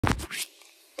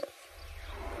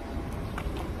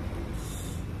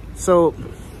So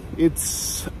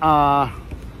it's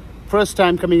first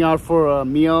time coming out for a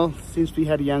meal since we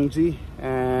had Yangzi,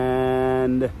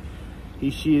 and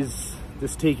she's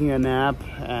just taking a nap,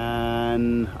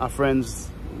 and our friends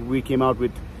we came out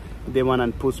with Devan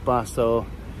and Puspa, so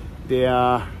they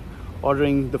are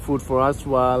ordering the food for us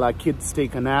while our kids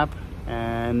take a nap,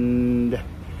 and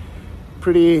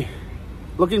pretty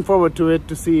looking forward to it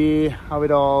to see how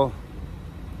it all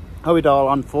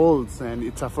unfolds. And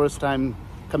it's our first time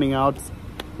coming out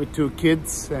with 2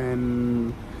 kids,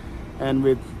 and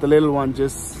with the little one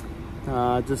just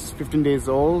 15 days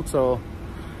old. So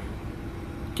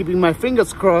keeping my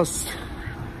fingers crossed,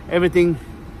 everything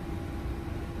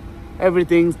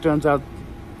turns out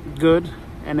good,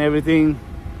 and everything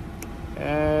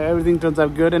turns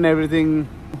out good, and everything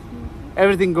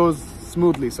goes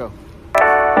smoothly. So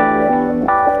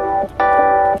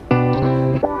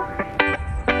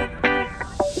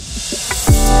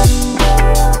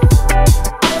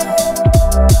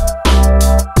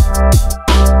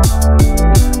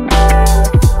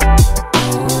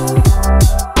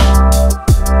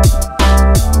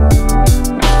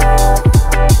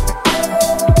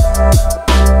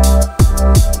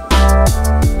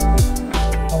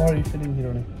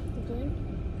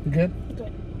good?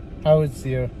 Good. How is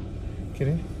your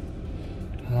kitty?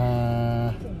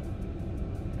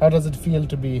 How does it feel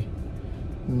to be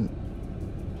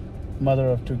mother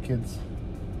of 2 kids?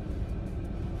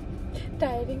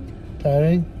 Tiring.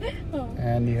 Tiring? Oh.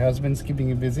 And your husband's keeping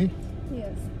you busy?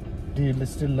 Yes. Do you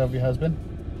still love your husband?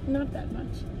 Not that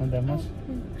much. Not that much?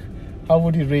 How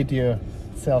would you rate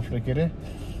yourself, Rikere?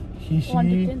 He, she,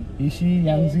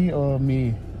 Yangzi, or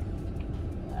me?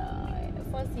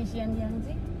 First Ishi and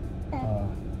Yangzi.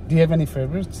 Do you have any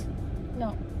favorites?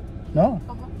 No. No?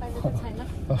 I live in China.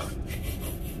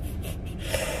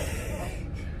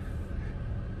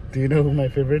 Do you know who my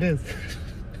favorite is?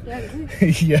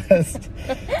 Yangzi? Yes.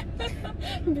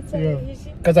 Besides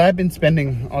Ishi? Because I've been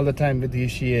spending all the time with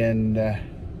Ishi, and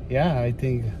yeah, I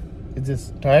think it's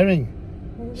just tiring.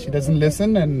 She doesn't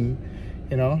listen, and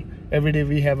every day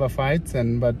we have our fights,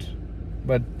 and but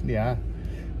yeah,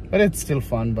 but it's still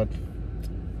fun. But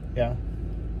yeah,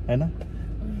 I know.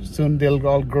 Soon they'll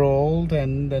all grow old,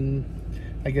 and then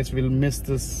I guess we'll miss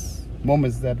this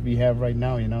moments that we have right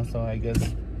now, so I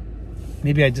guess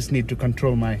maybe I just need to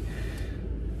control my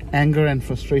anger and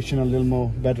frustration a little more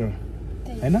better.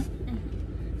 I know.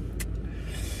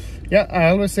 Yeah, I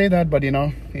always say that, but in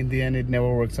the end it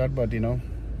never works out. But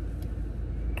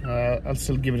I'll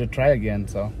still give it a try again.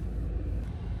 So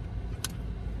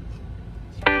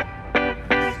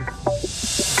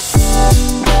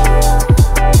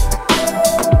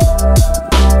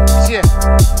yeah,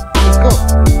 let's go.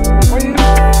 What are you doing?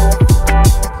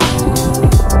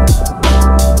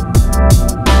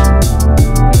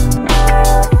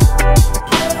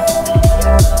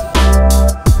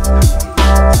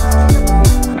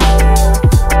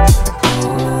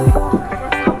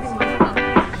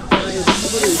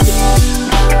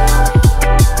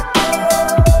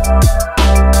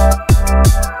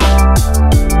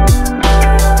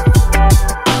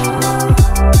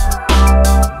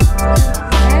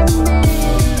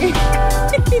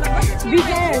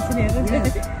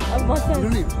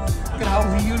 Look at how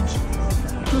huge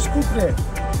 2 scoop there.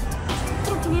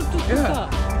 Yeah,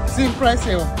 same price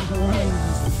here.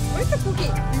 Where's the cookie?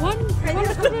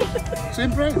 100.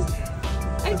 Same price.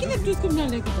 I can have 2 scoop now.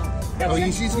 Oh,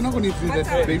 she's not going to eat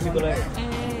that baby.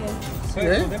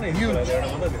 Yeah, huge.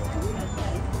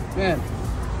 Man.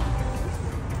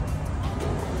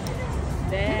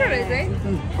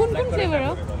 Kun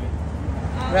flavor?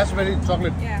 Raspberry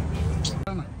chocolate. Yeah.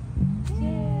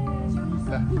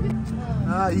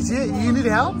 You need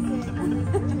help?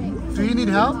 Do you need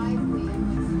help?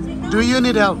 Do you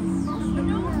need help?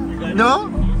 No?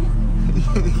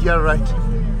 You're right.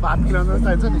 5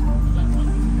 kilometers.